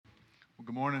Well,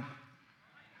 good morning.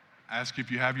 I ask you if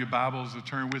you have your Bibles to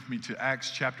turn with me to Acts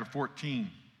chapter 14.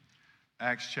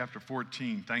 Acts chapter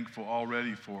 14. Thankful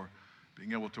already for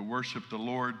being able to worship the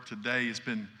Lord today. It's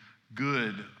been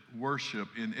good worship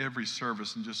in every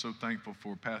service, and just so thankful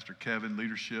for Pastor Kevin,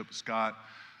 leadership, Scott,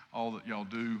 all that y'all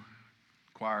do,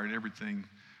 choir and everything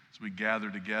as we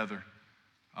gather together.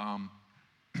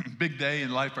 Big day in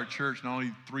life of our church, not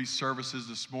only 3 services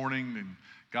this morning, and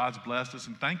God's blessed us,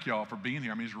 and thank y'all for being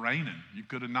here. I mean, it's raining. You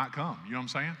could have not come, you know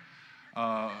what I'm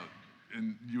saying?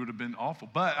 And you would have been awful.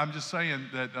 But I'm just saying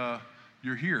that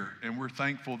you're here, and we're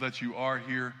thankful that you are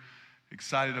here,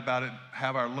 excited about it,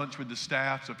 have our lunch with the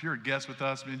staff. So if you're a guest with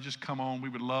us, man, just come on. We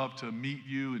would love to meet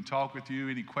you and talk with you.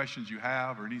 Any questions you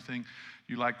have or anything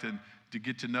you'd like to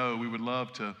get to know, we would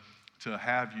love to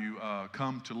have you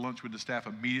come to lunch with the staff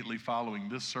immediately following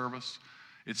this service.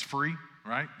 It's free,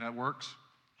 right? That works.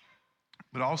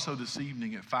 But also this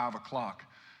evening at 5 o'clock.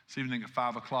 This evening at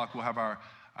 5 o'clock, we'll have our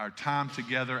time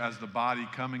together as the body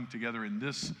coming together in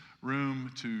this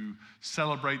room to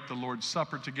celebrate the Lord's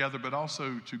Supper together, but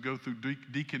also to go through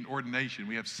deacon ordination.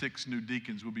 We have 6 new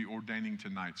deacons we'll be ordaining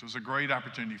tonight. So it's a great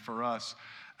opportunity for us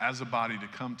as a body to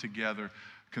come together,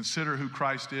 consider who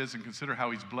Christ is, and consider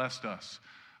how he's blessed us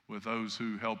with those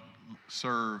who help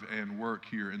serve and work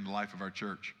here in the life of our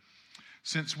church.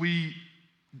 Since we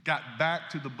got back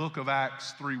to the book of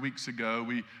Acts 3 weeks ago,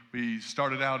 we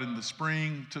started out in the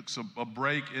spring, took a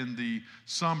break in the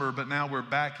summer, but now we're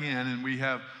back in, and we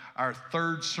have our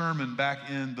 3rd sermon back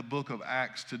in the book of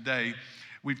Acts today.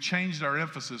 We've changed our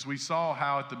emphasis. We saw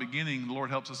how at the beginning the Lord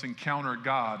helps us encounter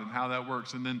God and how that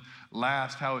works, and then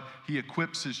last how he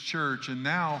equips his church, and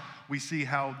now we see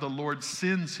how the Lord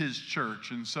sends his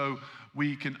church, and so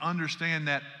we can understand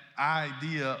that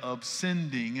idea of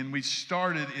sending, and we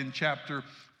started in chapter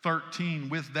 13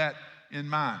 with that in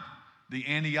mind. The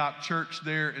Antioch church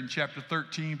there in chapter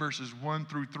 13 verses 1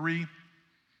 through 3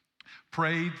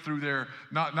 prayed through their,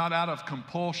 not out of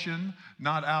compulsion,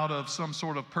 not out of some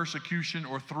sort of persecution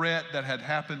or threat that had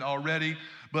happened already,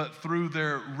 but through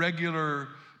their regular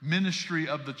ministry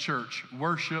of the church,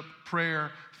 worship,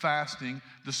 prayer, fasting,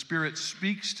 the Spirit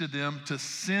speaks to them to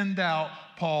send out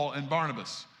Paul and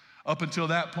Barnabas. Up until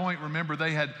that point, remember,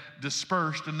 they had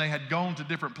dispersed and they had gone to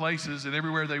different places, and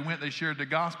everywhere they went, they shared the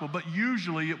gospel. But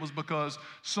usually it was because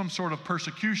some sort of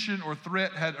persecution or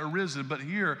threat had arisen. But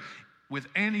here with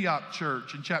Antioch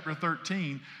Church in chapter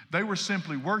 13, they were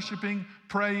simply worshiping,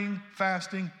 praying,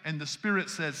 fasting, and the Spirit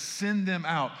says, send them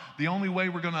out. The only way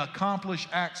we're going to accomplish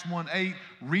Acts 1:8,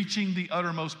 reaching the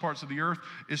uttermost parts of the earth,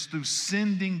 is through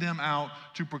sending them out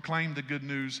to proclaim the good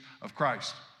news of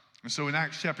Christ. And so in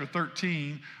Acts chapter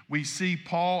 13, we see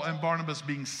Paul and Barnabas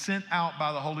being sent out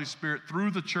by the Holy Spirit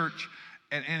through the church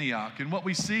at Antioch. And what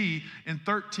we see in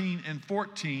 13 and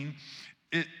 14,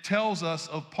 it tells us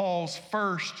of Paul's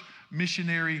first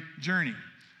missionary journey.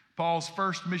 Paul's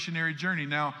first missionary journey.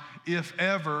 Now, if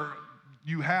ever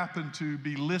you happen to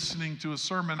be listening to a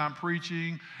sermon I'm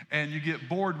preaching and you get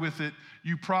bored with it,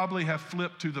 you probably have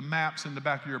flipped to the maps in the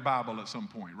back of your Bible at some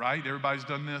point, right? Everybody's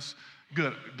done this?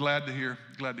 Good. Glad to hear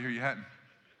you hadn't.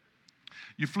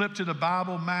 You flip to the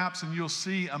Bible maps and you'll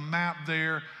see a map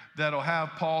there that'll have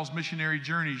Paul's missionary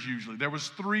journeys usually. There was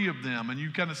 3 of them, and you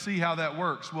kind of see how that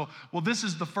works. Well, this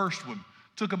is the first one.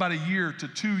 Took about a year to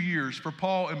 2 years for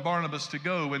Paul and Barnabas to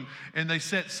go, and they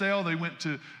set sail. They went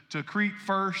to Crete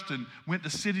first and went to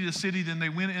city, then they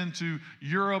went into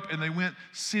Europe, and they went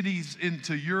cities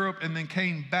into Europe and then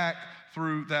came back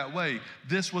through that way.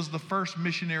 This was the first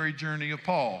missionary journey of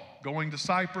Paul, going to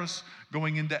Cyprus,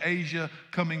 going into Asia,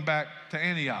 coming back to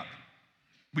Antioch.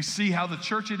 We see how the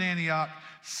church at Antioch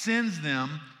sends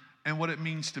them and what it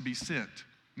means to be sent.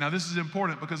 Now, this is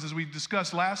important because as we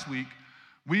discussed last week,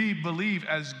 we believe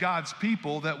as God's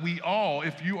people that we all,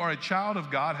 if you are a child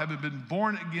of God, having been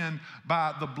born again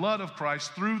by the blood of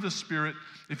Christ through the Spirit,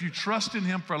 if you trust in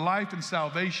him for life and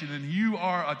salvation, and you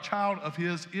are a child of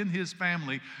his in his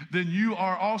family, then you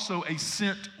are also a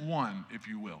sent one, if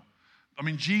you will. I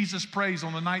mean, Jesus prays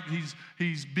on the night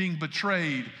he's being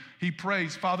betrayed. He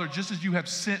prays, Father, just as you have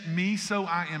sent me, so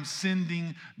I am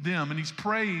sending them. And he's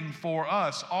praying for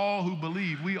us, all who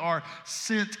believe. We are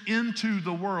sent into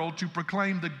the world to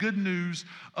proclaim the good news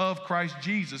of Christ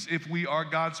Jesus if we are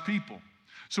God's people.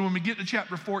 So when we get to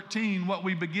chapter 14, what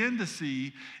we begin to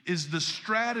see is the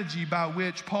strategy by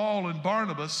which Paul and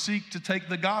Barnabas seek to take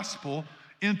the gospel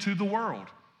into the world.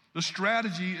 The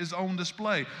strategy is on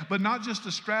display, but not just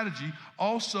the strategy,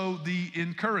 also the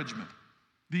encouragement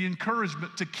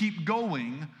to keep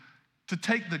going, to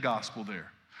take the gospel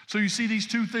there. So you see these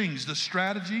 2 things, the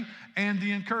strategy and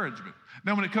the encouragement.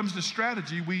 Now, when it comes to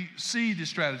strategy, we see the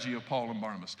strategy of Paul and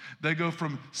Barnabas. They go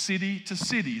from city to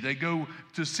city. They go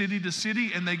to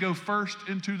city, and they go first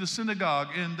into the synagogue,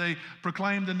 and they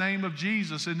proclaim the name of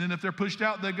Jesus. And then if they're pushed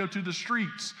out, they go to the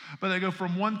streets. But they go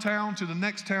from one town to the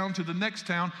next town to the next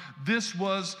town. This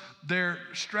was their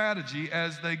strategy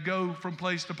as they go from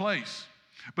place to place.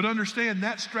 But understand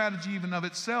that strategy even of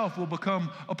itself will become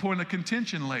a point of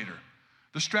contention later.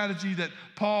 The strategy that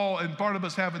Paul and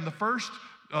Barnabas have in the first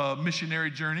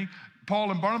missionary journey, Paul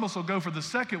and Barnabas will go for the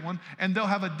second one, and they'll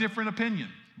have a different opinion.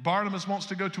 Barnabas wants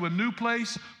to go to a new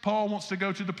place. Paul wants to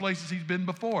go to the places he's been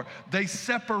before. They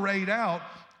separate out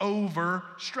over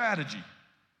strategy.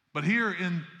 But here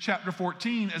in chapter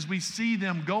 14, as we see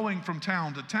them going from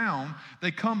town to town,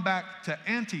 they come back to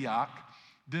Antioch,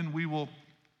 then we will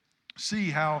see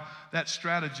how that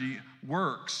strategy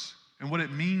works and what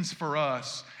it means for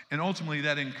us, and ultimately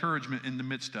that encouragement in the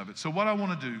midst of it. So what I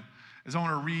want to do is I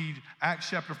want to read Acts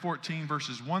chapter 14,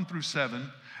 verses 1 through 7,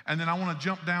 and then I want to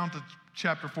jump down to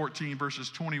chapter 14, verses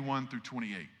 21 through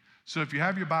 28. So if you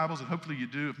have your Bibles, and hopefully you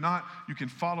do, if not, you can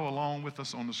follow along with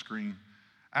us on the screen.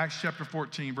 Acts chapter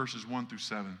 14, verses 1 through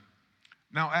 7.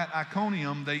 Now at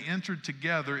Iconium they entered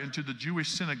together into the Jewish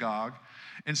synagogue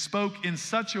and spoke in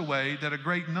such a way that a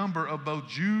great number of both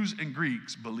Jews and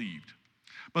Greeks believed.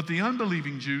 But the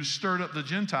unbelieving Jews stirred up the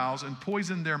Gentiles and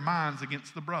poisoned their minds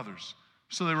against the brothers.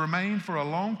 So they remained for a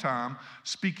long time,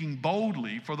 speaking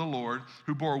boldly for the Lord,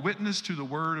 who bore witness to the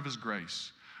word of his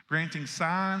grace, granting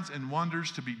signs and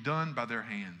wonders to be done by their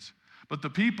hands. But the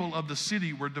people of the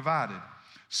city were divided.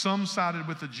 Some sided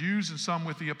with the Jews and some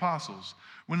with the apostles.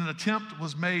 When an attempt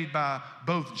was made by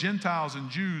both Gentiles and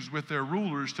Jews with their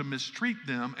rulers to mistreat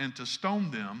them and to stone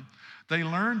them, they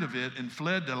learned of it and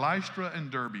fled to Lystra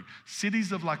and Derbe,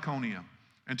 cities of Lycaonia,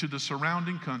 and to the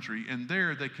surrounding country, and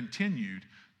there they continued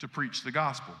to preach the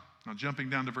gospel. Now jumping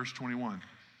down to verse 21.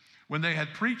 When they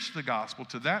had preached the gospel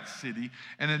to that city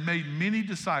and had made many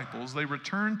disciples, they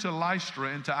returned to Lystra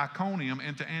and to Iconium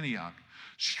and to Antioch,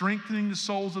 strengthening the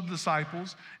souls of the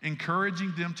disciples,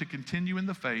 encouraging them to continue in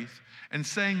the faith, and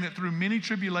saying that through many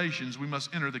tribulations we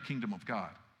must enter the kingdom of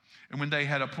God. And when they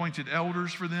had appointed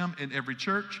elders for them in every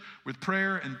church, with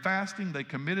prayer and fasting, they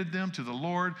committed them to the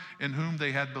Lord in whom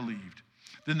they had believed.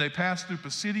 Then they passed through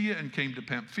Pisidia and came to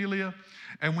Pamphylia.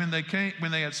 And when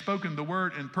they had spoken the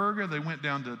word in Perga, they went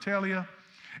down to Attalia.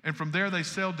 And from there they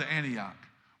sailed to Antioch,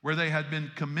 where they had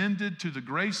been commended to the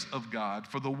grace of God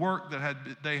for the work that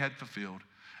they had fulfilled.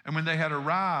 And when they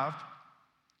arrived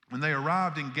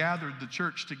and gathered the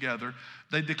church together,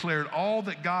 they declared all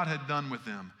that God had done with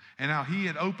them, and how he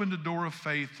had opened a door of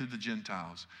faith to the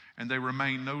Gentiles. And they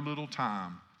remained no little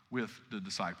time with the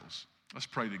disciples. Let's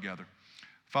pray together.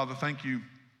 Father, thank you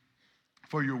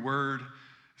for your word.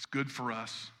 It's good for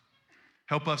us.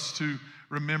 Help us to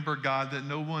remember, God, that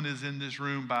no one is in this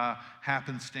room by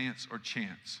happenstance or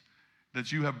chance,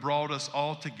 that you have brought us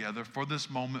all together for this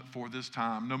moment, for this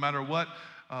time. No matter what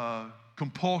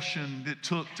compulsion it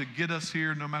took to get us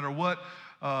here, no matter what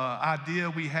idea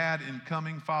we had in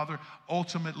coming, Father,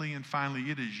 ultimately and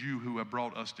finally, it is you who have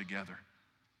brought us together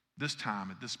this time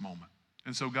at this moment.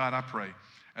 And so, God, I pray,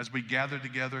 as we gather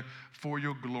together for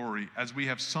your glory, as we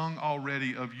have sung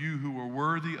already of you who are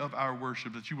worthy of our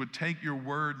worship, that you would take your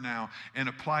word now and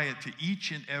apply it to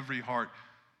each and every heart,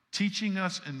 teaching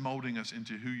us and molding us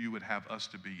into who you would have us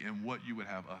to be and what you would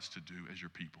have us to do as your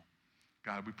people.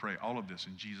 God, we pray all of this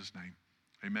in Jesus' name.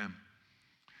 Amen.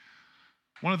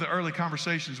 One of the early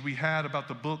conversations we had about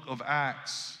the book of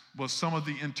Acts was some of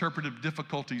the interpretive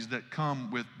difficulties that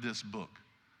come with this book.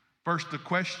 First, the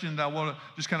question that I want to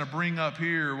just kind of bring up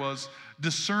here was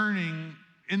discerning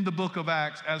in the book of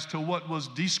Acts as to what was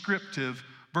descriptive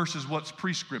versus what's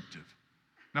prescriptive.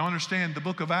 Now understand, the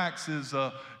book of Acts is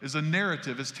a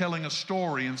narrative, it's telling a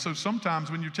story. And so sometimes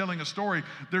when you're telling a story,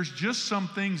 there's just some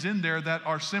things in there that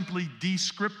are simply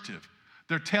descriptive.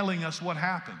 They're telling us what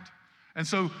happened. And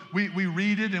so we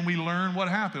read it and we learn what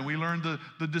happened. We learn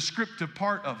the descriptive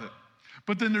part of it.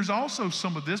 But then there's also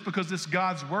some of this, because it's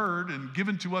God's word and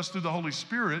given to us through the Holy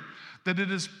Spirit, that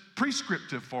it is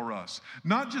prescriptive for us.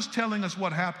 Not just telling us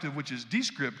what happened, which is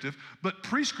descriptive, but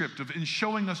prescriptive in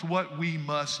showing us what we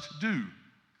must do.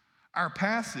 Our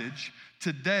passage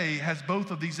today has both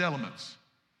of these elements.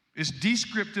 It's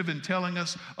descriptive in telling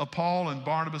us of Paul and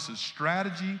Barnabas'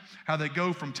 strategy, how they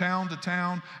go from town to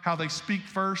town, how they speak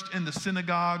first in the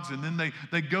synagogues, and then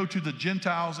they go to the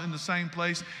Gentiles in the same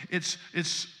place. It's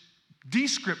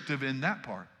descriptive in that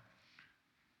part.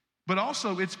 But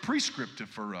also it's prescriptive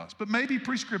for us, but maybe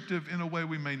prescriptive in a way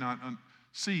we may not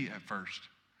see at first.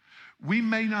 we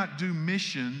may not do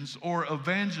missions or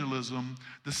evangelism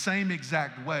the same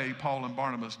exact way Paul and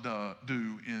Barnabas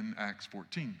do in Acts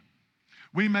 14.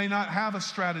 We may not have a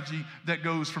strategy that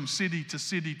goes from city to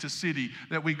city to city,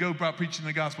 that we go about preaching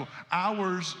the gospel.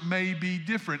 Ours may be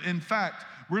different. In fact,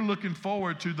 we're looking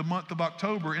forward to the month of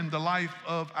October in the life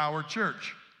of our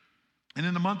church. And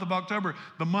in the month of October,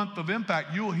 the month of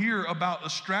impact, you'll hear about a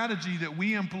strategy that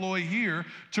we employ here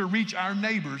to reach our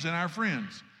neighbors and our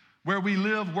friends. Where we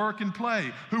live, work, and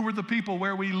play. Who are the people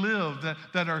where we live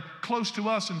that are close to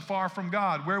us and far from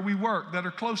God? Where we work that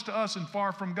are close to us and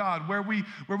far from God? Where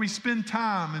we spend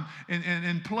time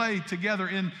and play together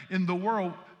in the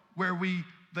world where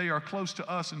they are close to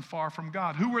us and far from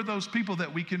God. Who are those people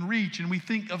that we can reach? And we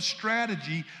think of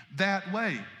strategy that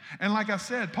way. And like I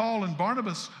said, Paul and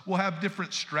Barnabas will have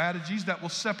different strategies that will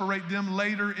separate them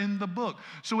later in the book.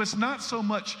 So it's not so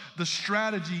much the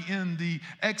strategy in the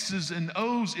X's and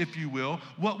O's, if you will.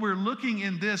 What we're looking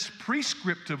in this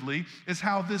prescriptively is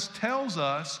how this tells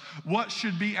us what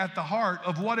should be at the heart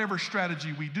of whatever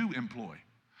strategy we do employ.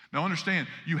 Now understand,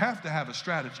 you have to have a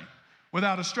strategy.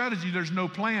 Without a strategy, there's no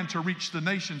plan to reach the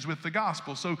nations with the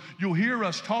gospel. So you'll hear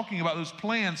us talking about those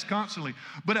plans constantly.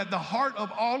 But at the heart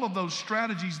of all of those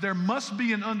strategies, there must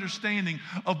be an understanding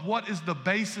of what is the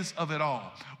basis of it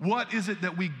all. What is it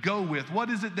that we go with? What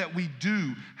is it that we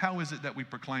do? How is it that we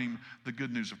proclaim the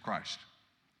good news of Christ?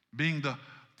 Being the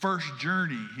first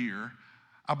journey here,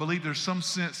 I believe there's some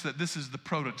sense that this is the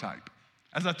prototype.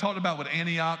 As I talked about with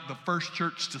Antioch, the first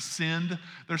church to send,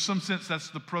 there's some sense that's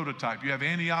the prototype. You have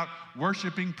Antioch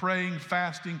worshiping, praying,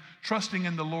 fasting, trusting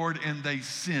in the Lord, and they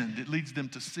send. It leads them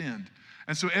to send.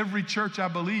 And so every church, I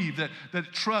believe,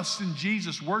 that trusts in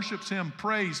Jesus, worships Him,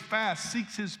 prays, fasts,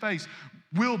 seeks His face,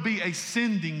 will be a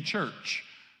sending church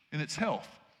in its health.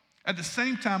 At the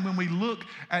same time, when we look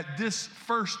at this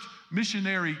first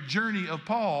missionary journey of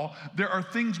Paul, there are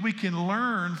things we can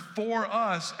learn for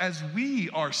us as we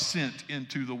are sent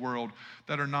into the world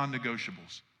that are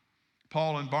non-negotiables.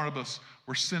 Paul and Barnabas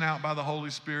were sent out by the Holy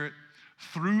Spirit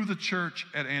through the church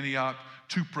at Antioch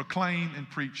to proclaim and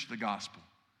preach the gospel.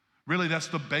 Really, that's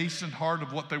the base and heart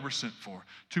of what they were sent for,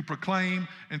 to proclaim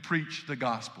and preach the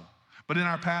gospel. But in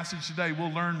our passage today,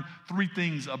 we'll learn three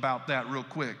things about that real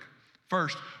quick.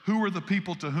 First, who were the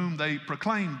people to whom they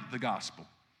proclaimed the gospel?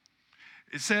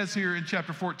 It says here in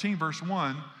chapter 14, verse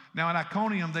 1, now at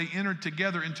Iconium they entered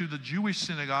together into the Jewish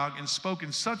synagogue and spoke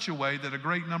in such a way that a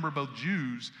great number of both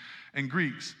Jews and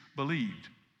Greeks believed.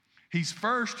 He's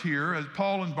first here, as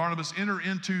Paul and Barnabas enter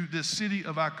into this city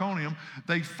of Iconium,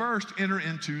 they first enter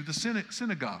into the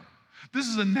synagogue. This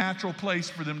is a natural place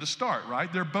for them to start,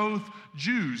 right? They're both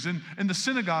Jews. And the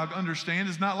synagogue, understand,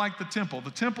 is not like the temple.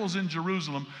 The temple's in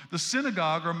Jerusalem. The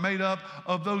synagogue are made up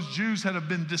of those Jews that have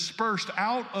been dispersed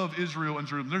out of Israel and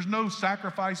Jerusalem. There's no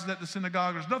sacrifices at the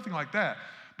synagogue. There's nothing like that.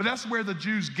 But that's where the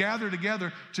Jews gather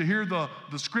together to hear the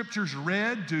scriptures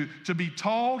read, to be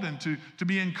taught, and to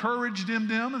be encouraged in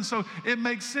them. And so it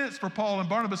makes sense for Paul and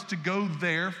Barnabas to go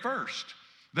there first.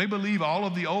 They believe all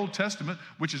of the Old Testament,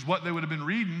 which is what they would have been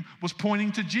reading, was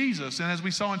pointing to Jesus. And as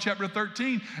we saw in chapter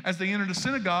 13, as they entered the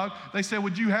synagogue, they said,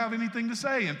 would you have anything to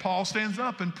say? And Paul stands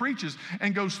up and preaches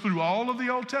and goes through all of the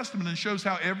Old Testament and shows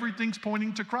how everything's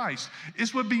pointing to Christ.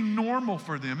 This would be normal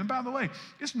for them. And by the way,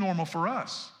 it's normal for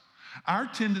us. Our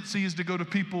tendency is to go to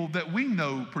people that we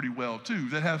know pretty well too,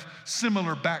 that have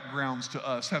similar backgrounds to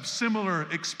us, have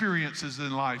similar experiences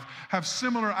in life, have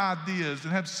similar ideas,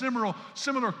 and have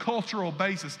similar cultural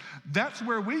basis. That's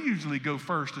where we usually go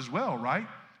first as well, right?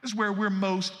 It's where we're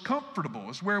most comfortable.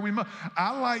 It's where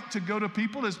I like to go to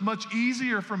people. It's much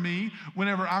easier for me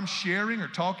whenever I'm sharing or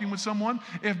talking with someone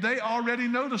if they already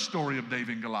know the story of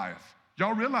David and Goliath.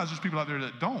 Y'all realize there's people out there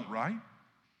that don't, right?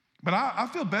 But I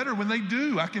feel better when they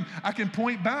do. I can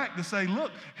point back to say,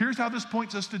 look, here's how this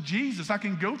points us to Jesus. I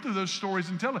can go through those stories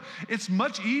and tell it. It's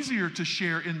much easier to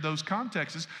share in those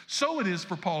contexts. So it is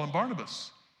for Paul and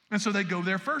Barnabas. And so they go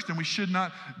there first, and we should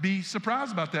not be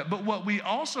surprised about that. But what we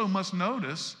also must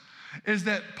notice is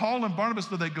that Paul and Barnabas,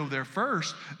 though they go there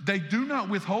first, they do not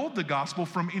withhold the gospel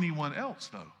from anyone else,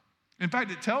 though. In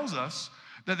fact, it tells us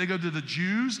that they go to the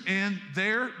Jews and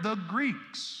they're the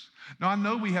Greeks. Now, I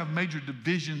know we have major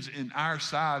divisions in our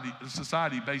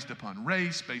society based upon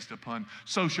race, based upon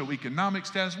socioeconomic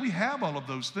status. We have all of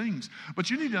those things. But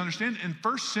you need to understand, in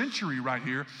first century right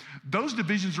here, those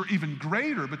divisions were even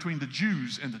greater between the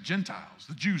Jews and the Gentiles,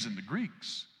 the Jews and the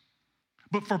Greeks.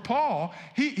 But for Paul,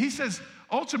 he says,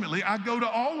 ultimately, I go to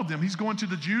all of them. He's going to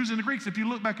the Jews and the Greeks. If you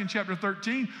look back in chapter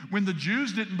 13, when the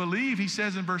Jews didn't believe, he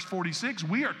says in verse 46,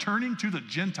 we are turning to the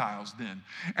Gentiles then.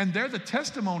 And there the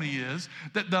testimony is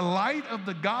that the light of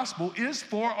the gospel is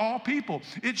for all people.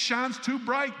 It shines too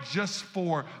bright just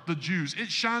for the Jews. It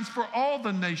shines for all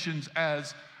the nations,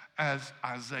 as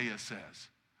Isaiah says.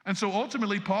 And so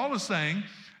ultimately, Paul is saying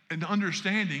and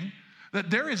understanding that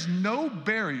there is no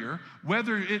barrier,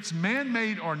 whether it's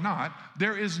man-made or not,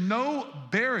 there is no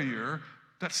barrier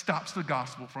that stops the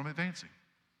gospel from advancing.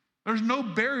 There's no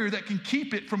barrier that can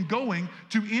keep it from going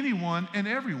to anyone and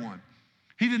everyone.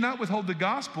 He did not withhold the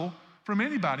gospel from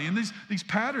anybody. And these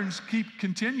patterns keep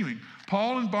continuing.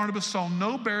 Paul and Barnabas saw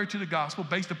no barrier to the gospel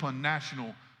based upon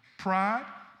national pride,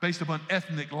 based upon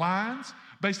ethnic lines,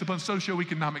 based upon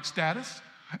socioeconomic status.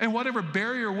 And whatever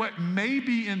barrier, what may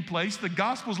be in place, the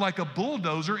gospel's like a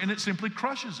bulldozer and it simply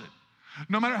crushes it.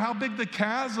 No matter how big the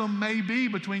chasm may be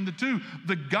between the two,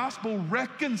 the gospel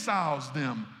reconciles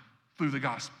them through the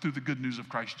gospel, through the good news of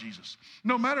Christ Jesus.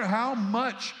 No matter how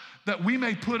much that we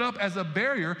may put up as a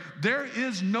barrier, there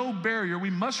is no barrier. We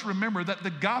must remember that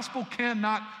the gospel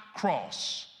cannot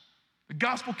cross. The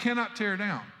gospel cannot tear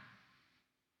down.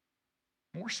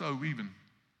 More so even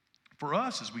for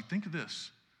us as we think of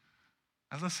this.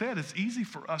 As I said, it's easy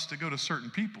for us to go to certain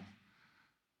people.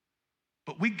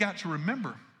 But we got to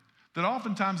remember that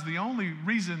oftentimes the only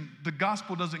reason the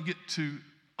gospel doesn't get to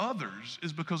others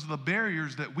is because of the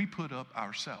barriers that we put up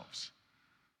ourselves.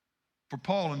 For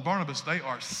Paul and Barnabas, they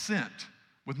are sent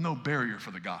with no barrier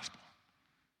for the gospel.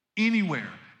 Anywhere,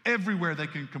 everywhere they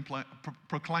can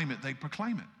proclaim it, they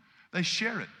proclaim it. They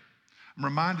share it. I'm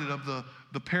reminded of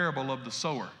the parable of the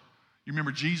sower. You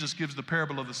remember Jesus gives the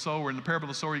parable of the sower. In the parable of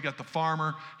the sower, you got the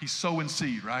farmer. He's sowing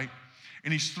seed, right?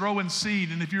 And he's throwing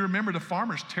seed. And if you remember, the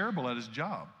farmer's terrible at his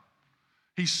job.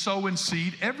 He's sowing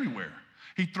seed everywhere.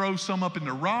 He throws some up in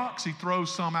the rocks. He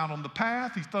throws some out on the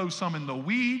path. He throws some in the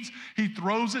weeds. He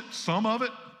throws it, some of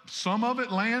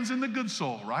it lands in the good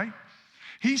soil, right?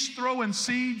 He's throwing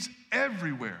seeds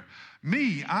everywhere.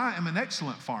 Me, I am an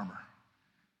excellent farmer.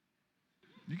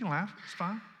 You can laugh, it's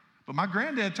fine. But my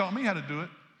granddad taught me how to do it.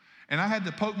 And I had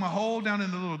to poke my hole down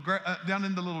in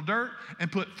the little dirt and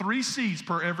put 3 seeds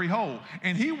per every hole.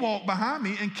 And he walked behind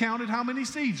me and counted how many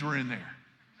seeds were in there.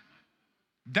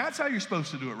 That's how you're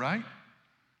supposed to do it, right?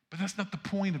 But that's not the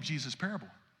point of Jesus' parable.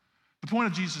 The point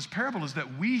of Jesus' parable is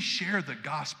that we share the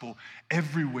gospel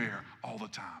everywhere, all the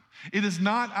time. It is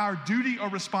not our duty or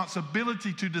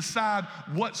responsibility to decide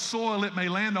what soil it may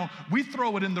land on. We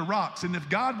throw it in the rocks, and if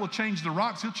God will change the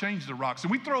rocks, He'll change the rocks. And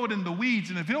we throw it in the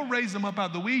weeds, and if He'll raise them up out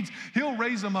of the weeds, He'll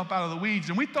raise them up out of the weeds.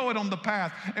 And we throw it on the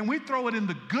path, and we throw it in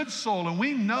the good soil, and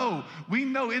we know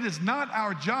it is not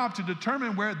our job to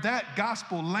determine where that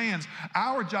gospel lands.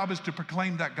 Our job is to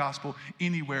proclaim that gospel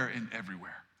anywhere and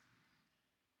everywhere.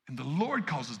 And the Lord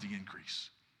causes the increase.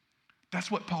 That's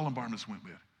what Paul and Barnabas went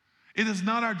with. It is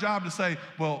not our job to say,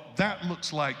 well, that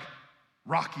looks like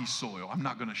rocky soil. I'm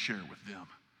not going to share it with them.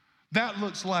 That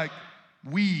looks like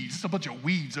weeds. It's a bunch of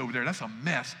weeds over there. That's a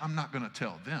mess. I'm not going to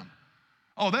tell them.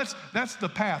 Oh, that's the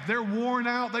path. They're worn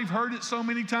out. They've heard it so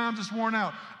many times, it's worn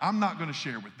out. I'm not going to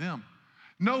share with them.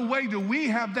 No way do we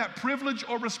have that privilege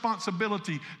or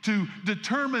responsibility to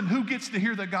determine who gets to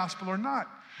hear the gospel or not.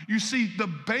 You see, the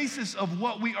basis of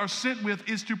what we are sent with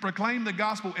is to proclaim the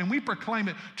gospel, and we proclaim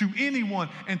it to anyone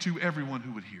and to everyone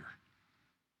who would hear.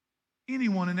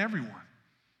 Anyone and everyone.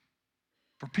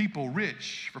 For people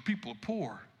rich, for people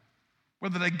poor.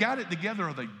 Whether they got it together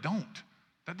or they don't,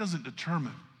 that doesn't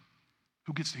determine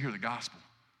who gets to hear the gospel.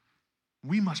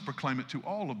 We must proclaim it to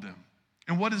all of them.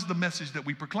 And what is the message that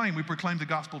we proclaim? We proclaim the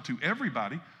gospel to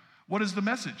everybody. What is the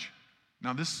message?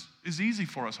 Now, this is easy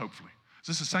for us, hopefully.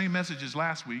 It's the same message as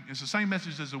last week. It's the same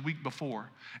message as the week before.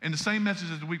 And the same message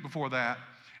as the week before that.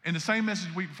 And the same message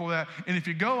the week before that. And if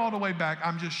you go all the way back,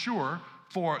 I'm just sure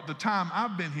for the time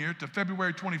I've been here to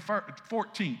February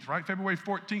 14th, right? February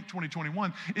 14th,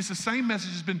 2021. It's the same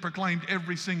message that's been proclaimed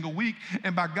every single week.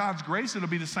 And by God's grace, it'll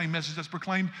be the same message that's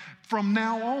proclaimed from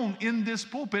now on in this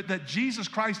pulpit, that Jesus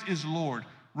Christ is Lord,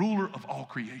 ruler of all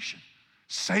creation,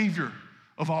 Savior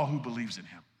of all who believes in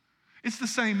Him. It's the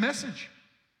same message.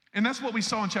 And that's what we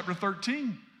saw in chapter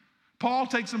 13. Paul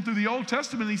takes them through the Old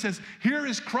Testament and he says, here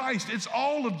is Christ. It's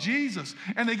all of Jesus.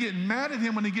 And they get mad at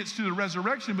him when he gets to the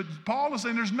resurrection. But Paul is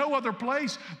saying there's no other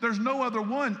place. There's no other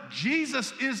one.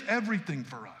 Jesus is everything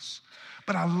for us.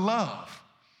 But I love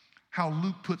how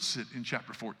Luke puts it in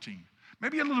chapter 14.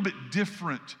 Maybe a little bit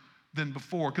different than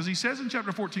before. Because he says in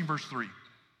chapter 14, verse 3,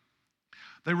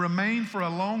 they remained for a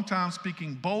long time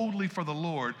speaking boldly for the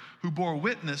Lord, who bore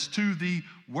witness to the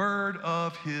word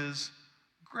of His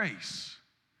grace.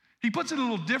 He puts it a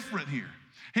little different here.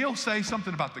 He'll say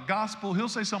something about the gospel. He'll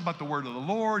say something about the word of the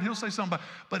Lord. He'll say something about,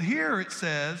 but here it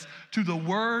says, to the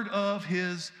word of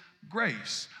his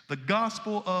grace, the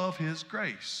gospel of his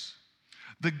grace.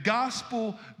 The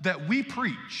gospel that we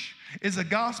preach is a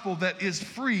gospel that is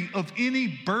free of any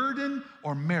burden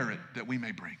or merit that we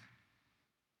may bring.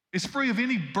 It's free of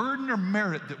any burden or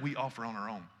merit that we offer on our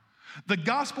own. The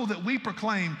gospel that we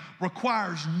proclaim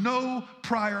requires no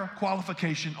prior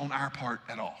qualification on our part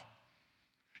at all.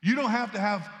 You don't have to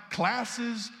have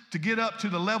classes to get up to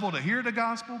the level to hear the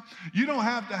gospel. You don't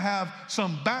have to have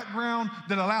some background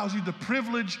that allows you the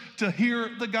privilege to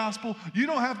hear the gospel. You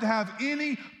don't have to have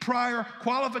any prior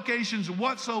qualifications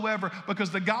whatsoever, because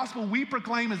the gospel we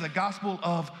proclaim is a gospel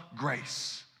of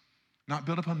grace, not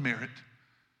built upon merit,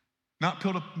 not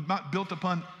built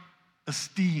upon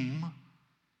esteem,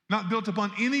 not built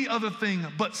upon any other thing,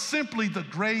 but simply the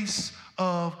grace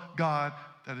of God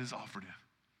that is offered in.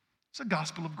 It's a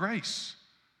gospel of grace.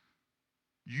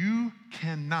 You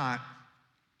cannot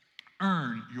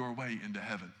earn your way into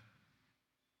heaven.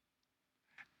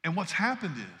 And what's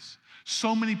happened is,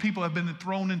 so many people have been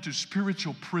thrown into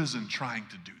spiritual prison trying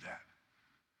to do that.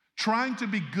 Trying to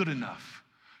be good enough,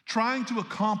 trying to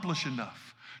accomplish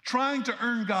enough, trying to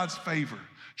earn God's favor,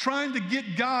 trying to get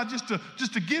God just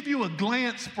to give you a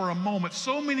glance for a moment.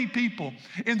 So many people,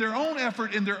 in their own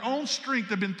effort, in their own strength,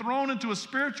 have been thrown into a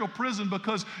spiritual prison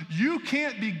because you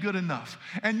can't be good enough,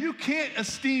 and you can't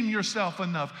esteem yourself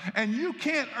enough, and you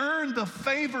can't earn the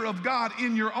favor of God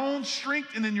in your own strength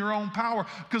and in your own power,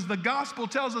 because the gospel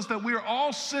tells us that we are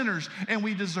all sinners and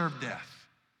we deserve death.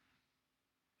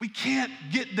 We can't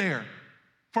get there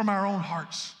from our own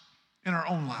hearts in our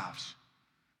own lives.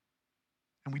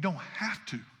 And we don't have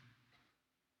to.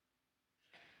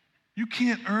 You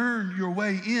can't earn your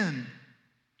way in,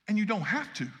 and you don't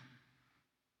have to.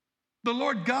 The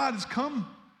Lord God has come.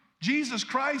 Jesus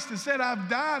Christ has said, I've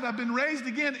died, I've been raised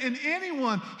again, and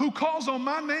anyone who calls on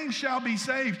my name shall be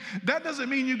saved. That doesn't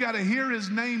mean you got to hear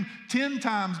his name 10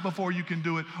 times before you can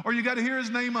do it, or you got to hear his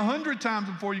name 100 times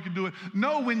before you can do it.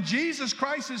 No, when Jesus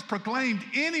Christ is proclaimed,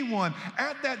 anyone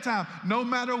at that time, no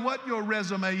matter what your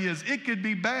resume is, it could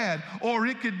be bad or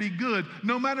it could be good,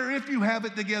 no matter if you have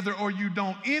it together or you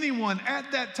don't, anyone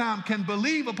at that time can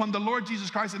believe upon the Lord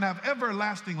Jesus Christ and have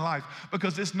everlasting life,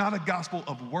 because it's not a gospel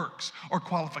of works or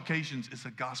qualifications. It's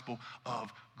a gospel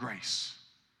of grace.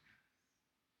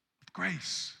 Of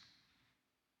grace.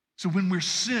 So when we're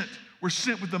sent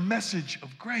with a message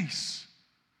of grace.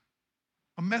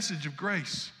 A message of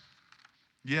grace.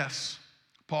 Yes,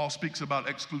 Paul speaks about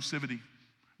exclusivity.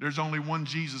 There's only one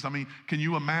Jesus. I mean, can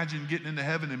you imagine getting into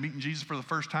heaven and meeting Jesus for the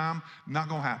first time? Not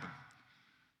going to happen.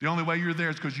 The only way you're there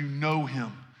is because you know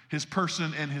him, his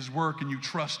person and his work, and you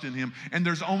trust in him. And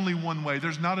there's only one way.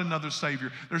 There's not another Savior.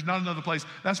 There's not another place.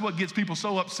 That's what gets people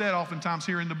so upset oftentimes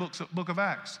here in the book of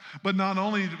Acts. But not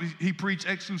only did he preach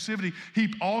exclusivity,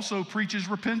 he also preaches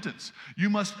repentance. You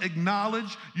must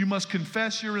acknowledge, you must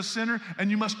confess you're a sinner, and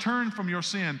you must turn from your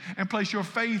sin and place your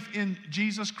faith in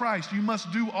Jesus Christ. You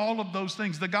must do all of those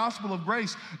things. The gospel of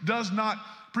grace does not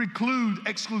preclude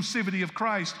exclusivity of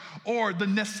Christ or the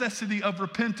necessity of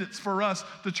repentance for us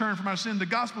to turn from our sin. The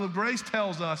gospel of grace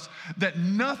tells us that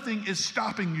nothing is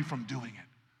stopping you from doing it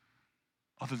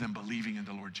other than believing in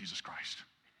the Lord Jesus Christ.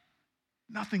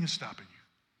 Nothing is stopping you.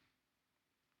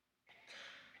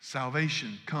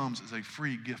 Salvation comes as a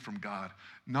free gift from God,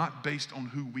 not based on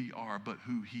who we are, but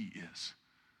who he is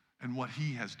and what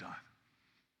he has done.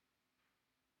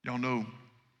 Y'all know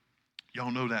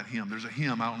that hymn. There's a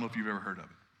hymn, I don't know if you've ever heard of it.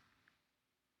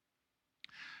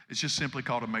 It's just simply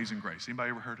called Amazing Grace. Anybody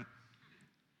ever heard it?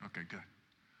 Okay, good.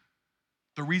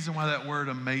 The reason why that word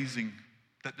amazing,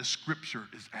 that the scripture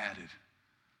is added,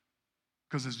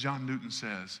 because as John Newton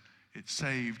says, it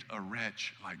saved a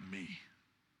wretch like me.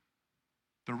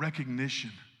 The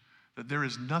recognition that there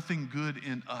is nothing good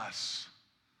in us,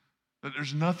 that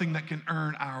there's nothing that can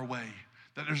earn our way,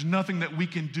 that there's nothing that we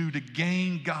can do to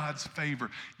gain God's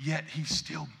favor, yet he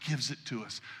still gives it to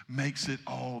us, makes it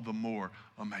all the more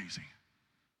amazing.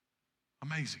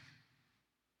 Amazing.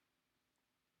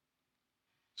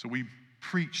 So we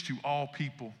preach to all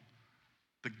people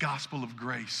the gospel of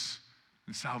grace,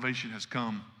 and salvation has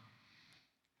come.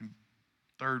 And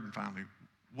third and finally,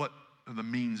 what are the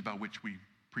means by which we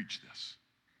preach this?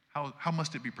 How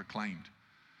must it be proclaimed?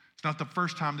 It's not the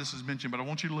first time this is mentioned, but I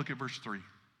want you to look at verse 3.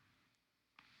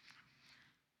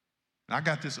 And I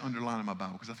got this underlined in my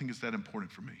Bible because I think it's that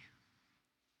important for me.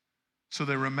 So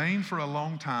they remained for a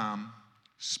long time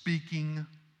speaking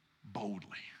boldly.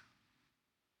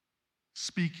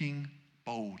 Speaking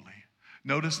boldly.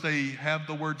 Notice they have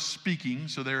the word speaking,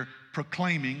 so they're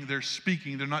proclaiming, they're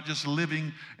speaking. They're not just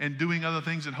living and doing other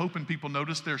things and hoping people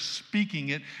notice. They're speaking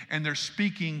it, and they're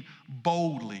speaking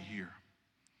boldly here.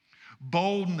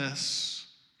 Boldness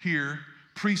here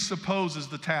presupposes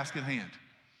the task at hand.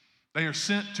 They are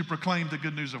sent to proclaim the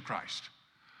good news of Christ.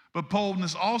 But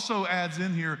boldness also adds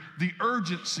in here the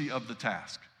urgency of the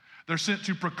task. They're sent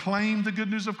to proclaim the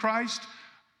good news of Christ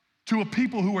to a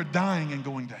people who are dying and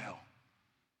going to hell.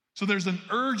 So there's an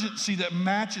urgency that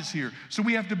matches here. So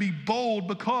we have to be bold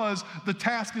because the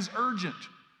task is urgent.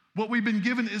 What we've been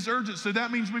given is urgent. So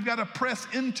that means we've got to press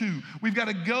into, we've got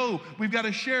to go, we've got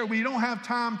to share. We don't have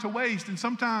time to waste. And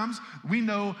sometimes we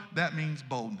know that means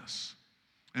boldness.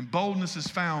 And boldness is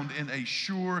found in a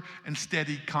sure and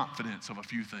steady confidence of a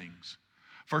few things.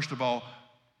 First of all,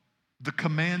 the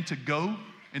command to go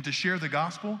and to share the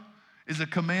gospel is a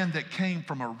command that came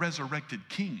from a resurrected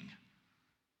king.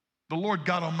 The Lord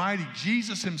God Almighty,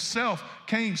 Jesus himself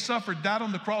came, suffered, died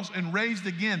on the cross, and raised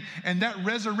again. And that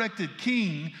resurrected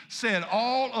king said,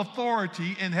 all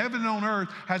authority in heaven and on earth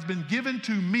has been given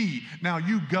to me. Now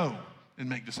you go and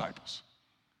make disciples.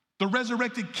 The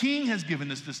resurrected king has given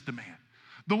us this demand.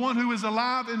 The one who is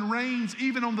alive and reigns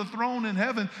even on the throne in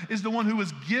heaven is the one who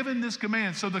was given this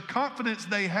command. So the confidence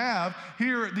they have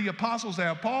here, the apostles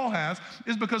have, Paul has,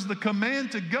 is because the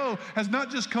command to go has not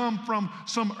just come from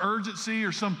some urgency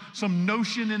or some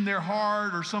notion in their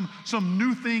heart or some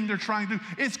new thing they're trying to do.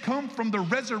 It's come from the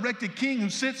resurrected king who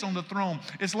sits on the throne.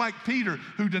 It's like Peter,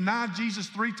 who denied Jesus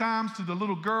 3 times to the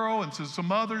little girl and to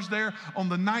some others there on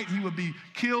the night he would be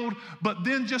killed. But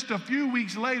then just a few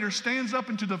weeks later stands up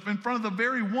in front of the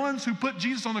very ones who put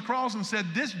Jesus on the cross and said,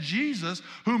 this Jesus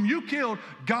whom you killed,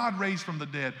 God raised from the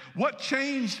dead. What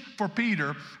changed for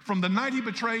Peter from the night he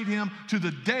betrayed him to the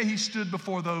day he stood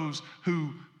before those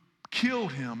who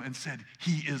killed him and said,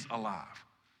 he is alive?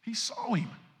 He saw him.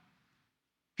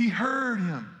 He heard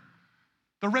him.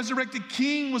 The resurrected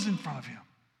king was in front of him.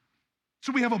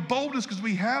 So we have a boldness because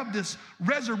we have this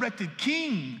resurrected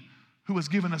king who has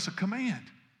given us a command.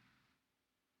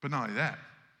 But not only that,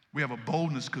 we have a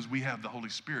boldness because we have the Holy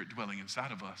Spirit dwelling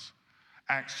inside of us.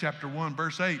 Acts chapter 1,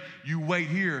 verse 8, you wait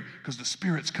here because the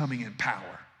Spirit's coming in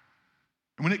power.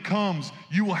 And when it comes,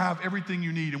 you will have everything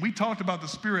you need. And we talked about the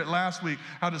Spirit last week,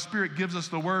 how the Spirit gives us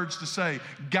the words to say,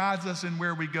 guides us in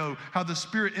where we go, how the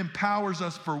Spirit empowers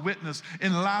us for witness,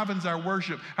 enlivens our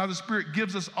worship, how the Spirit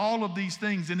gives us all of these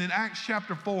things. And in Acts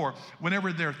chapter 4,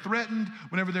 whenever they're threatened,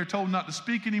 whenever they're told not to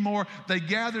speak anymore, they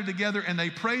gather together and they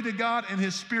pray to God, and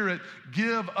His Spirit,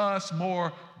 give us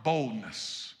more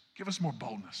boldness. Give us more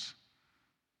boldness.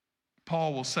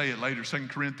 Paul will say it later, 2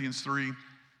 Corinthians 3.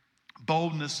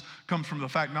 Boldness comes from the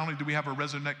fact not only do we have a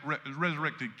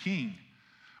resurrected king,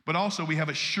 but also we have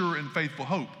a sure and faithful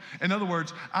hope. In other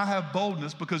words, I have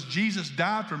boldness because Jesus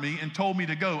died for me and told me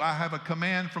to go. I have a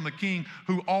command from the king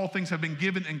who all things have been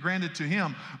given and granted to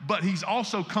him, but he's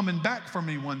also coming back for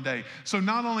me one day. So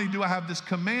not only do I have this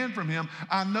command from him,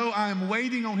 I know I am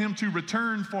waiting on him to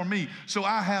return for me. So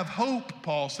I have hope,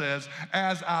 Paul says,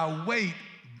 as I wait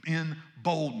in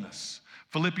boldness.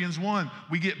 Philippians 1,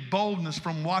 we get boldness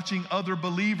from watching other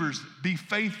believers be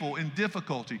faithful in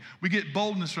difficulty. We get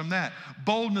boldness from that.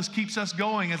 Boldness keeps us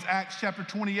going, as Acts chapter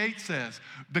 28 says.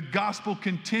 The gospel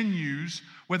continues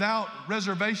without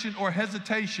reservation or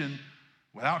hesitation,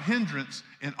 without hindrance,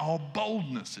 in all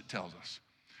boldness, it tells us.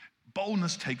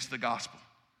 Boldness takes the gospel.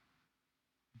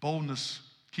 Boldness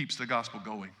keeps the gospel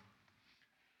going.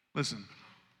 Listen,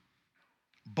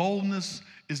 boldness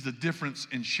is the difference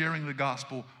in sharing the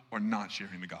gospel or not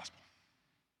sharing the gospel.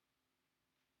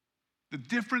 The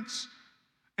difference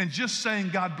in just saying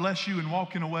God bless you and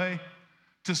walking away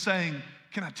to saying,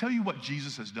 can I tell you what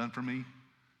Jesus has done for me,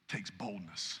 takes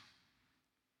boldness.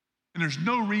 And there's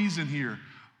no reason here,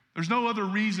 there's no other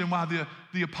reason why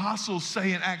the apostles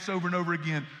say in Acts over and over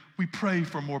again, we pray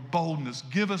for more boldness.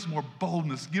 Give us more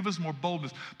boldness. Give us more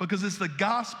boldness. Because it's the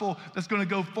gospel that's going to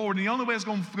go forward. And the only way it's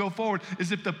going to go forward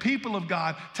is if the people of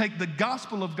God take the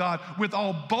gospel of God with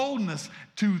all boldness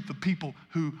to the people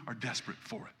who are desperate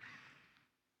for it.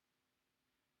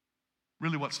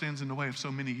 Really, what stands in the way of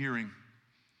so many hearing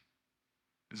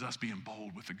is us being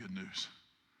bold with the good news.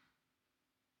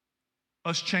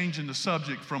 Us changing the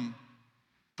subject from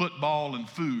football and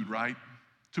food, right?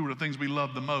 Two of the things we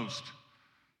love the most.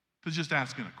 To just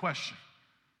asking a question.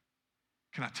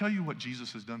 Can I tell you what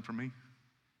Jesus has done for me?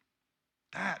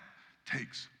 That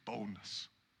takes boldness.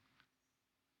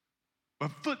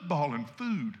 But football and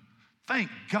food,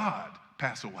 thank God,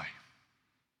 pass away.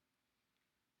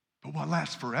 But what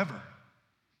lasts forever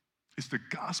is the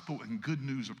gospel and good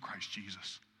news of Christ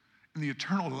Jesus. and the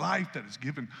eternal life that is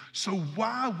given. So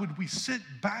why would we sit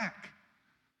back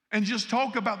and just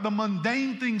talk about the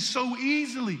mundane things so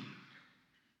easily?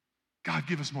 God,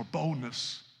 give us more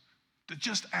boldness to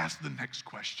just ask the next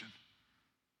question.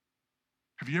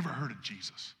 Have you ever heard of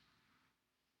Jesus?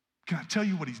 Can I tell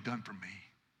you what he's done for me?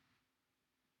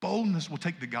 Boldness will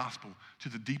take the gospel to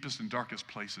the deepest and darkest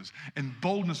places. And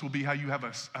boldness will be how you have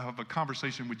a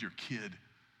conversation with your kid,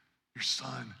 your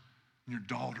son, and your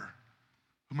daughter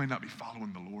who may not be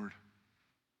following the Lord.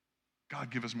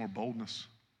 God, give us more boldness.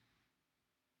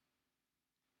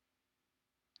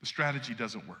 The strategy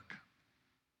doesn't work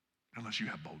unless you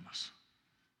have boldness.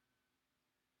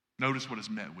 Notice what it's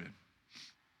met with.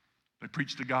 They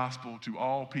preach the gospel to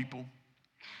all people,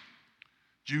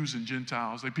 Jews and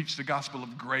Gentiles. They preach the gospel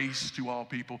of grace to all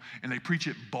people, and they preach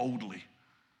it boldly.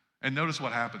 And notice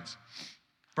what happens.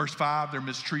 Verse 5, they're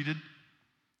mistreated.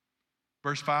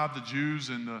 Verse 5, the Jews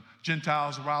and the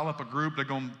Gentiles rile up a group. They're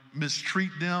going to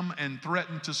mistreat them and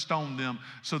threaten to stone them,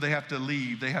 so they have to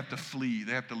leave. They have to flee.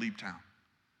 They have to leave town.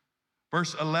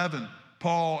 Verse 11,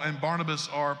 Paul and Barnabas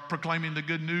are proclaiming the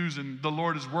good news, and the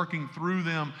Lord is working through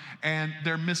them, and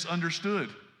they're misunderstood.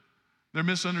 They're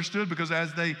misunderstood because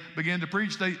as they begin to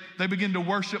preach, they begin to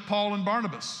worship Paul and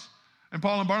Barnabas. And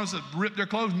Paul and Barnabas said, rip their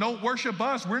clothes. Don't worship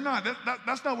us. We're not.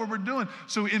 That's not what we're doing.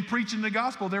 So in preaching the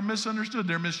gospel, they're misunderstood.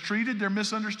 They're mistreated. They're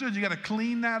misunderstood. You got to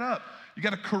clean that up. You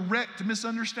got to correct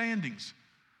misunderstandings.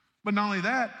 But not only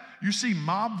that, you see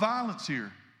mob violence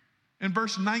here. In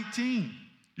verse 19,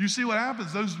 you see what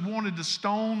happens. Those who wanted to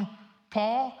stone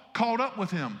Paul caught up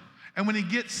with him. And when he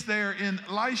gets there in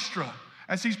Lystra,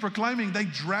 as he's proclaiming, they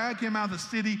drag him out of the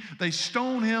city, they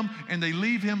stone him, and they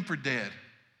leave him for dead.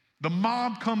 The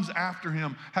mob comes after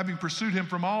him, having pursued him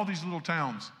from all these little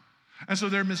towns. And so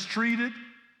they're mistreated,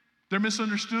 they're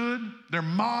misunderstood, they're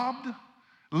mobbed,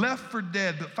 left for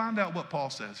dead. But find out what Paul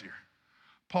says here.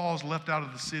 Paul's left out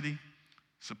of the city,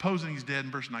 supposing he's dead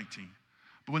in verse 19.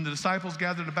 But when the disciples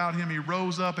gathered about him, he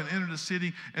rose up and entered the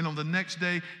city, and on the next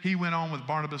day he went on with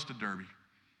Barnabas to Derbe.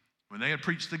 When they had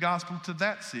preached the gospel to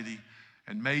that city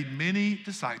and made many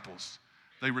disciples,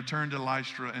 they returned to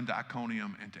Lystra and to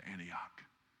Iconium and to Antioch.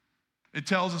 It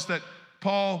tells us that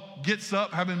Paul gets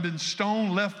up, having been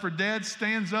stoned, left for dead,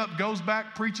 stands up, goes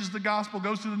back, preaches the gospel,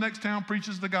 goes to the next town,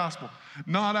 preaches the gospel.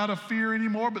 Not out of fear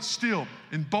anymore, but still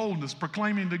in boldness,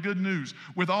 proclaiming the good news.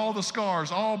 With all the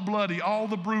scars, all bloody, all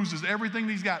the bruises, everything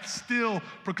he's got, still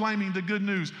proclaiming the good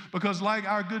news. Because like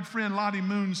our good friend Lottie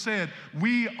Moon said,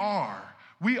 we are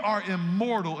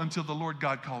immortal until the Lord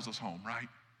God calls us home, right?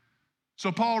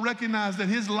 So Paul recognized that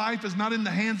his life is not in the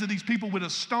hands of these people with a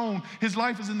stone. His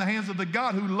life is in the hands of the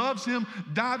God who loves him,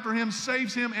 died for him,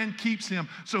 saves him, and keeps him.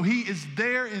 So he is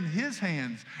there in his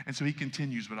hands, and so he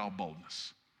continues with all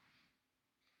boldness.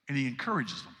 And he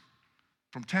encourages them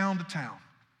from town to town.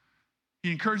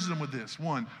 He encourages them with this.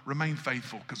 One, remain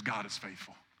faithful because God is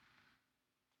faithful.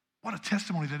 What a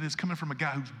testimony that is coming from a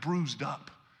guy who's bruised up,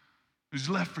 who's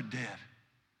left for dead.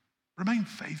 Remain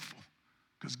faithful.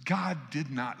 Because God did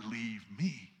not leave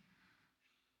me.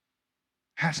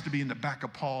 Has to be in the back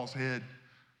of Paul's head,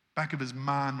 back of his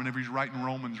mind whenever he's writing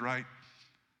Romans, right?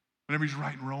 Whenever he's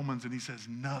writing Romans and he says,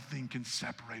 nothing can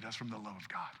separate us from the love of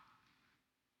God.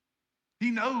 He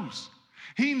knows.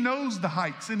 He knows the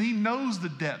heights and he knows the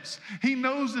depths. He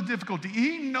knows the difficulty.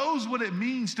 He knows what it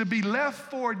means to be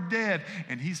left for dead.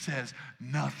 And he says,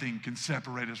 nothing can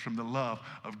separate us from the love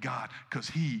of God because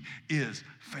he is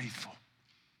faithful.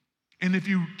 And if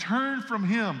you turn from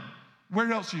him,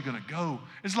 where else are you going to go?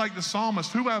 It's like the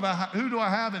psalmist, who do I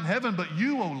have in heaven but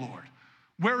you, O Lord?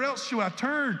 Where else shall I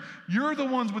turn? You're the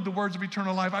ones with the words of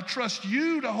eternal life. I trust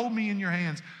you to hold me in your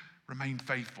hands. Remain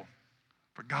faithful,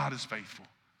 for God is faithful.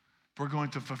 If we're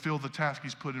going to fulfill the task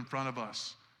he's put in front of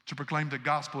us, to proclaim the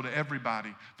gospel to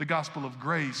everybody, the gospel of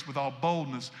grace with all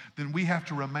boldness, then we have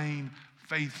to remain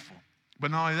faithful. But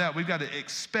not only that, we've got to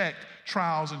expect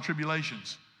trials and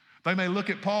tribulations. They may look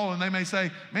at Paul and they may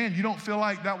say, man, you don't feel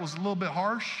like that was a little bit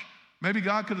harsh? Maybe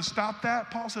God could have stopped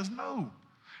that? Paul says, no.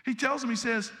 He tells them, he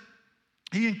says,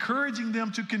 he encouraging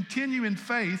them to continue in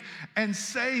faith and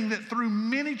saying that through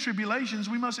many tribulations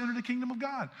we must enter the kingdom of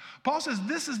God. Paul says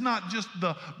this is not just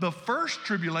the first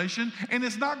tribulation, and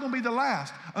it's not going to be the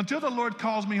last. Until the Lord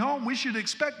calls me home, we should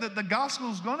expect that the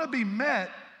gospel is going to be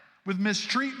met with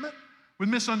mistreatment, with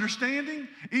misunderstanding,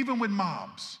 even with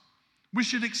mobs. We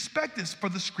should expect this, for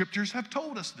the scriptures have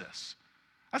told us this.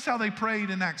 That's how they prayed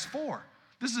in Acts 4.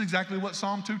 This is exactly what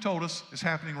Psalm 2 told us is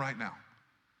happening right now.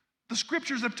 The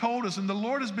scriptures have told us, and the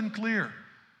Lord has been clear.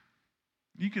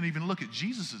 You can even look at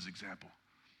Jesus' example,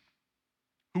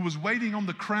 who was waiting on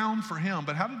the crown for him.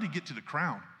 But how did he get to the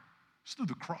crown? It's through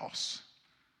the cross.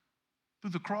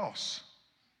 through the cross.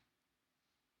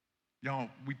 Y'all,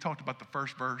 we talked about the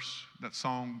first verse, that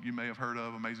song you may have heard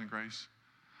of, Amazing Grace.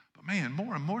 But man,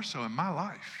 more and more so in my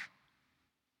life,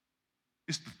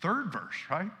 it's the third verse,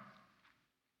 right?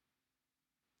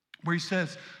 Where he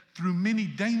says, through many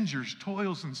dangers,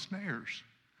 toils, and snares,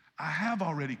 I have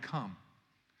already come.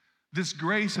 This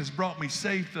grace has brought me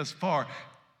safe thus far,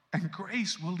 and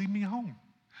grace will lead me home.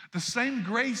 The same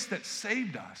grace that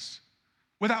saved us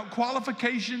without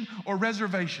qualification or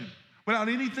reservation, without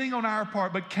anything on our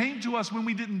part, but came to us when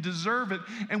we didn't deserve it,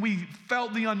 and we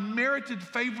felt the unmerited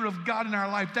favor of God in our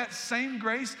life. That same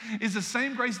grace is the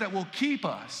same grace that will keep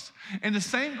us, and the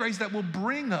same grace that will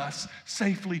bring us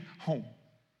safely home.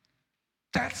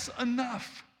 That's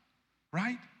enough,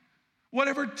 right?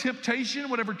 Whatever temptation,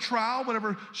 whatever trial,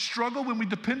 whatever struggle, when we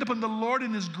depend upon the Lord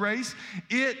and His grace,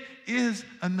 it is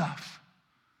enough.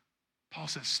 Paul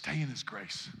says, stay in His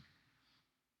grace.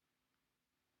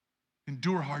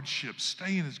 Endure hardship,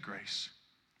 stay in His grace.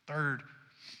 Third,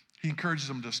 he encourages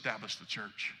them to establish the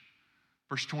church.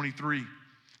 Verse 23,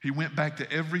 he went back to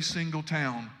every single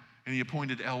town and he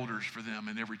appointed elders for them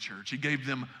in every church. He gave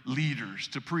them leaders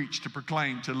to preach, to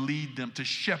proclaim, to lead them, to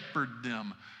shepherd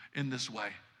them in this way.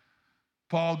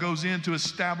 Paul goes in to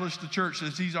establish the church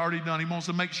as he's already done. He wants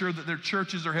to make sure that their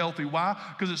churches are healthy. Why?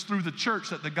 Because it's through the church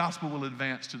that the gospel will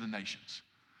advance to the nations.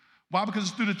 Why? Because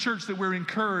it's through the church that we're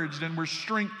encouraged and we're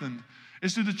strengthened.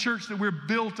 It's through the church that we're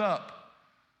built up.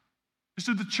 It's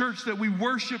through the church that we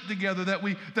worship together, that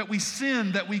we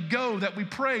sin, that we go, that we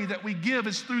pray, that we give.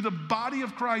 It's through the body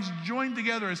of Christ joined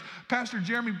together. As Pastor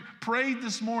Jeremy prayed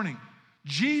this morning,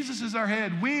 Jesus is our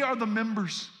head. We are the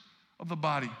members of the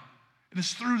body. And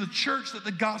it's through the church that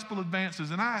the gospel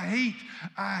advances. And I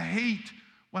hate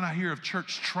when I hear of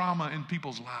church trauma in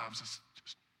people's lives. It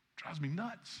just drives me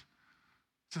nuts.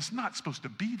 It's just not supposed to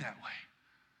be that way.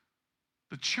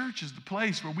 The church is the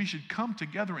place where we should come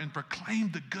together and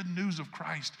proclaim the good news of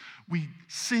Christ. We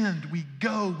send, we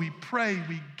go, we pray,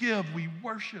 we give, we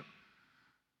worship.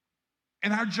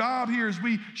 And our job here is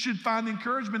we should find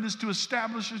encouragement is to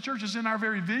establish the church. It's in our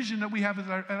very vision that we have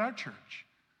at our church.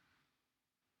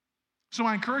 So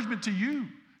my encouragement to you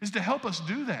is to help us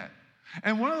do that.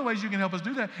 And one of the ways you can help us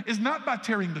do that is not by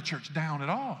tearing the church down at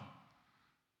all,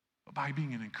 but by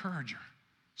being an encourager,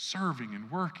 serving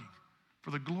and working for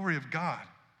the glory of God.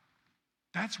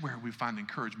 That's where we find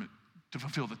encouragement to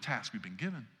fulfill the task we've been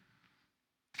given.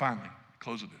 Finally,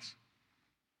 close with this.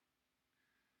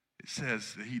 It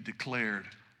says that he declared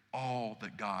all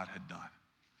that God had done.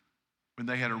 When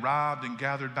they had arrived and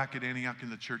gathered back at Antioch in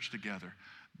the church together,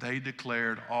 they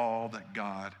declared all that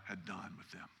God had done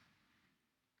with them.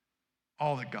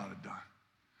 All that God had done.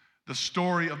 The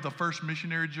story of the first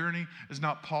missionary journey is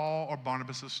not Paul or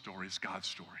Barnabas' story, it's God's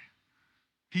story.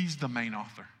 He's the main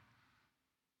author.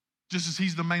 Just as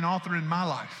he's the main author in my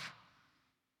life.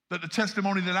 That the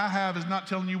testimony that I have is not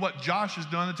telling you what Josh has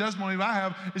done. The testimony that I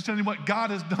have is telling you what God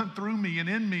has done through me and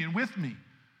in me and with me.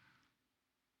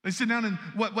 They sit down and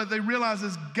what they realize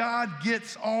is God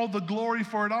gets all the glory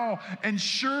for it all. And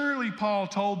surely Paul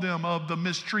told them of the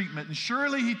mistreatment. And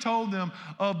surely he told them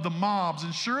of the mobs.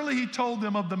 And surely he told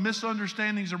them of the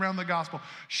misunderstandings around the gospel.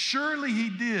 Surely he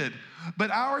did.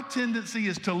 But our tendency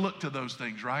is to look to those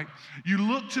things, right? You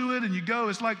look to it and you go,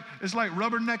 it's like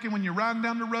rubbernecking when you're riding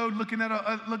down the road looking at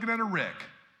a wreck.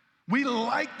 We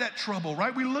like that trouble,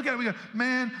 right? We look at it, we go,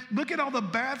 man, look at all the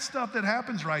bad stuff that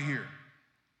happens right here.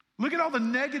 Look at all the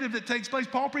negative that takes place.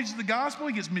 Paul preaches the gospel.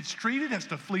 He gets mistreated, has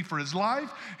to flee for his life.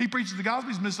 He preaches the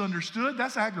gospel. He's misunderstood.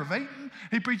 That's aggravating.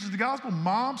 He preaches the gospel.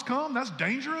 Mobs come. That's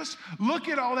dangerous. Look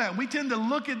at all that. We tend to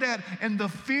look at that, and the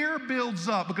fear builds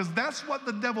up because that's what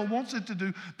the devil wants it to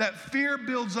do. That fear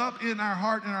builds up in our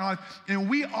heart and our life, and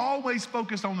we always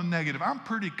focus on the negative. I'm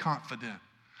pretty confident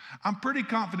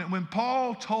when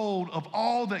Paul told of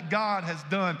all that God has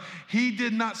done, he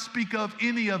did not speak of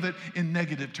any of it in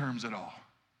negative terms at all.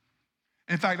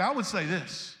 In fact, I would say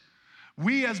this.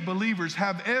 We as believers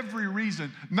have every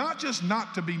reason, not just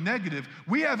not to be negative,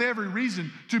 we have every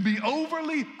reason to be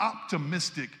overly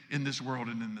optimistic in this world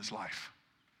and in this life.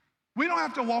 We don't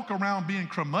have to walk around being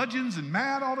curmudgeons and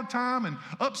mad all the time and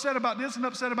upset about this and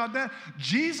upset about that.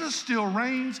 Jesus still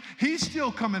reigns. He's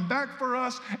still coming back for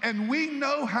us, and we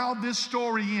know how this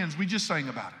story ends. We just sang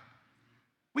about it.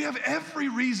 We have every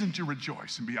reason to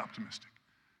rejoice and be optimistic.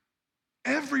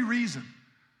 Every reason.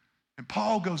 And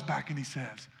Paul goes back and he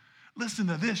says, listen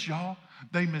to this, y'all.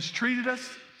 They mistreated us.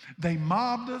 They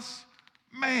mobbed us.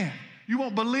 Man, you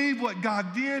won't believe what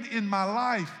God did in my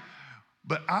life.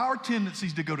 But our tendency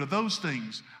is to go to those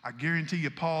things. I guarantee you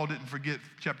Paul didn't forget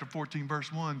chapter 14,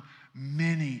 verse 1.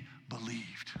 Many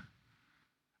believed.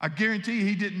 I guarantee you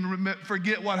he didn't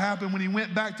forget what happened when he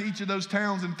went back to each of those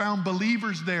towns and found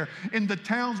believers there. In the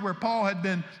towns where Paul had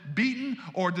been beaten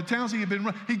or the towns he had been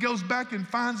run, he goes back and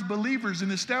finds believers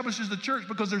and establishes the church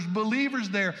because there's believers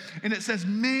there. And it says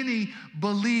many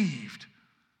believed.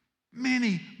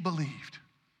 Many believed.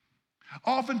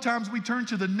 Oftentimes we turn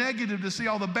to the negative to see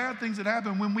all the bad things that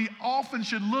happen when we often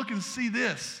should look and see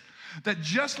this, that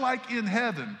just like in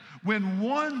heaven, when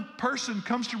one person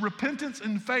comes to repentance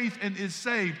and faith and is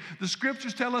saved, the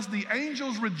scriptures tell us the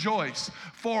angels rejoice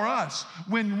for us.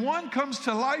 When one comes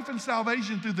to life and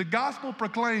salvation through the gospel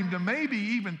proclaimed, and maybe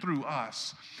even through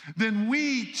us, then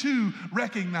we too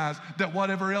recognize that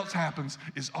whatever else happens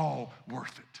is all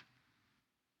worth it.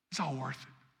 It's all worth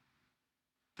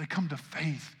it. They come to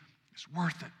faith, it's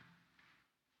worth it.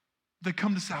 They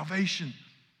come to salvation,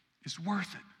 it's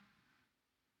worth it.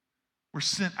 We're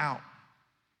sent out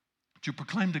to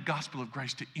proclaim the gospel of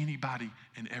grace to anybody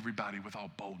and everybody with all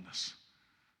boldness.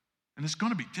 And it's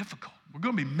going to be difficult. We're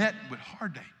going to be met with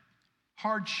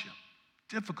hardship,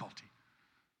 difficulty.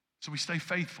 So we stay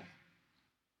faithful.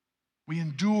 We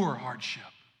endure hardship.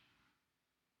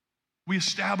 We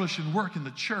establish and work in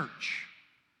the church.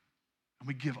 And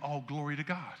we give all glory to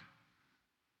God.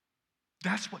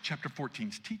 That's what chapter 14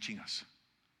 is teaching us.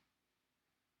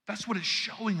 That's what it's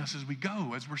showing us as we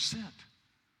go, as we're sent.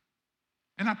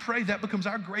 And I pray that becomes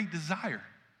our great desire.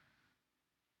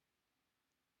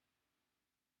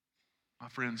 My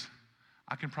friends,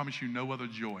 I can promise you no other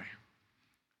joy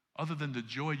other than the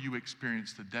joy you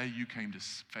experienced the day you came to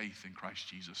faith in Christ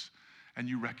Jesus and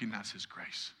you recognize his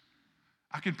grace.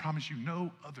 I can promise you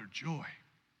no other joy,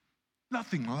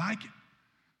 nothing like it,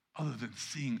 other than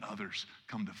seeing others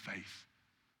come to faith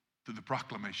through the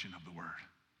proclamation of the word.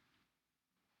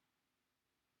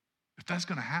 If that's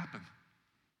going to happen,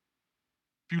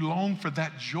 if you long for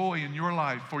that joy in your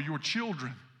life, for your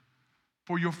children,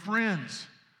 for your friends,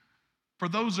 for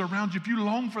those around you, if you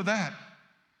long for that,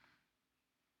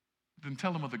 then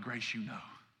tell them of the grace you know.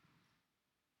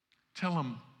 Tell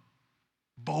them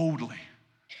boldly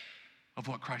of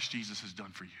what Christ Jesus has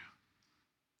done for you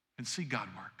and see God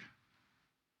work.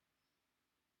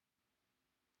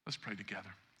 Let's pray together.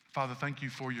 Father, thank you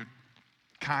for your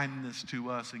kindness to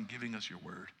us and giving us your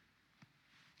word.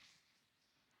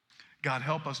 God,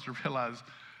 help us to realize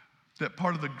that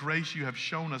part of the grace you have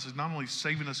shown us is not only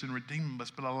saving us and redeeming us,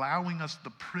 but allowing us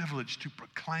the privilege to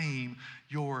proclaim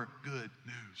your good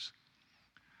news.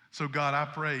 So God, I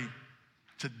pray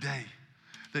today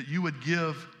that you would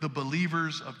give the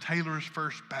believers of Taylor's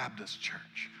First Baptist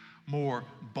Church more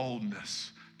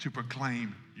boldness to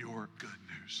proclaim your good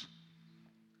news.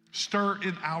 Stir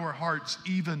in our hearts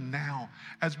even now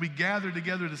as we gather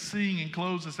together to sing and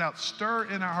close this out. Stir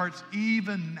in our hearts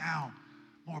even now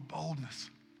more boldness.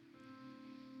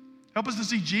 Help us to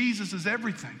see Jesus as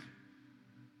everything.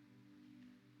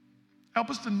 Help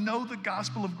us to know the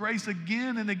gospel of grace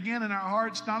again and again in our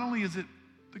hearts. Not only is it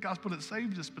the gospel that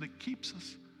saves us, but it keeps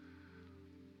us.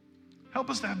 Help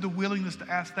us to have the willingness to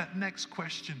ask that next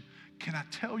question. Can I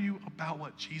tell you about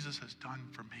what Jesus has done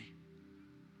for me?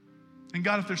 And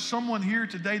God, if there's someone here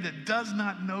today that does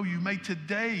not know you, may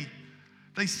today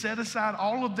they set aside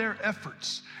all of their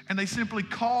efforts and they simply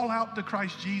call out to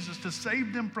Christ Jesus to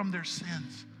save them from their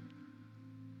sins.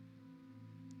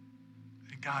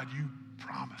 And God, you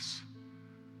promise,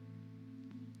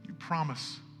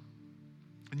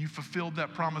 and you fulfilled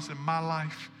that promise in my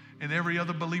life and every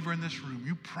other believer in this room.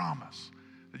 You promise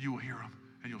that you will hear them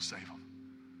and you'll save them.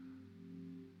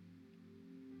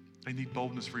 They need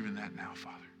boldness for even that now,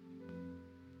 Father.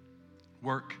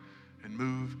 Work and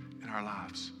move in our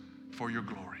lives for your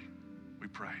glory, we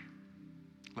pray.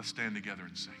 Let's stand together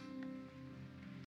and sing.